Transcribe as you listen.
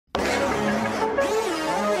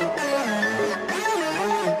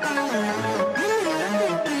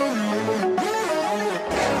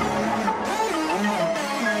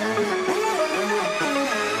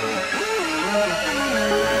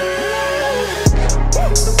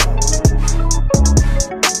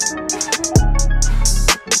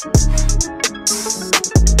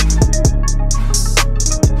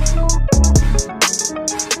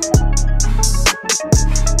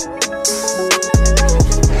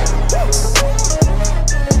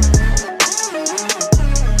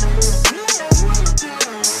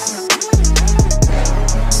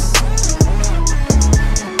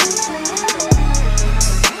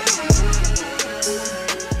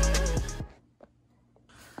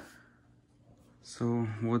So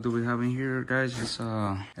what do we have in here, guys? It's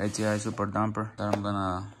ATI super damper that I'm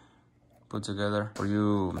gonna put together for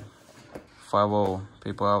you 5-0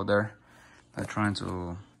 people out there that are trying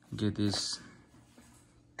to get these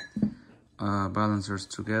balancers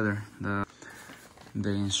together. The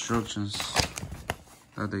instructions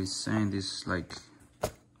that they send is like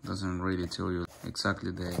doesn't really tell you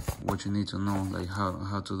exactly what you need to know, like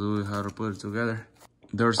how to do it, how to put it together.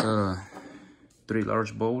 There's 3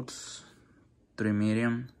 large bolts, 3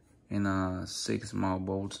 medium, and 6 small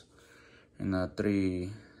bolts, and 3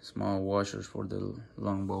 small washers for the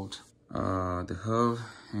long bolt. The hub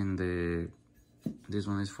and this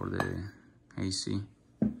one is for the AC,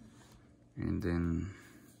 and then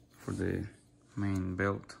for the main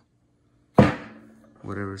belt,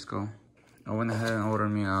 whatever it's called. I went ahead and ordered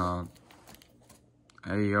me a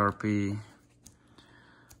ARP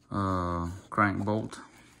crank bolt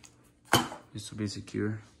just to be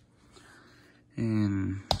secure.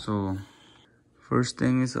 And so first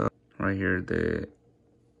thing is right here, the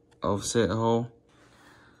offset hole.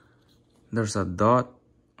 There's a dot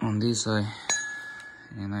on this side,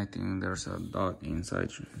 and I think there's a dot inside.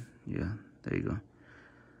 Yeah, there you go.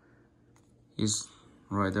 It's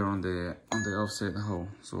right there on the offset hole.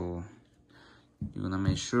 So you're gonna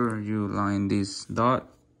make sure you line this dot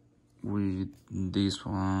with this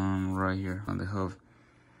one right here on the hub.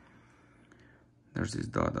 There's this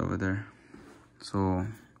dot over there. So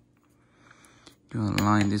you're gonna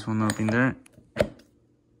line this one up in there.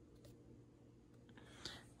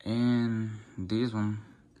 And this one,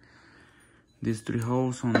 these 3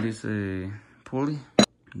 holes on this pulley,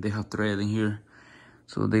 they have thread in here.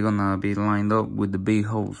 So they're gonna be lined up with the big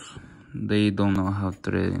holes. They don't have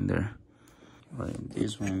thread in there. Right,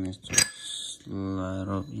 this one is to slide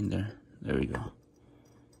up in there. There we go.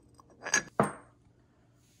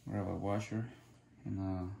 Grab a washer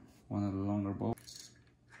and one of the longer bolts.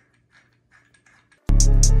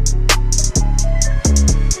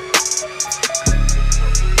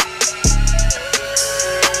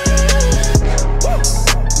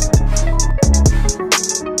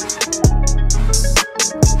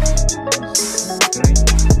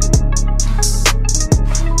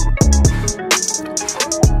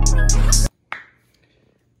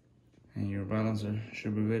 And your balancer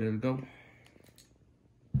should be ready to go.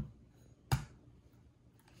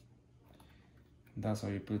 That's how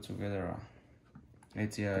you put together a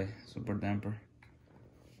ATI super damper.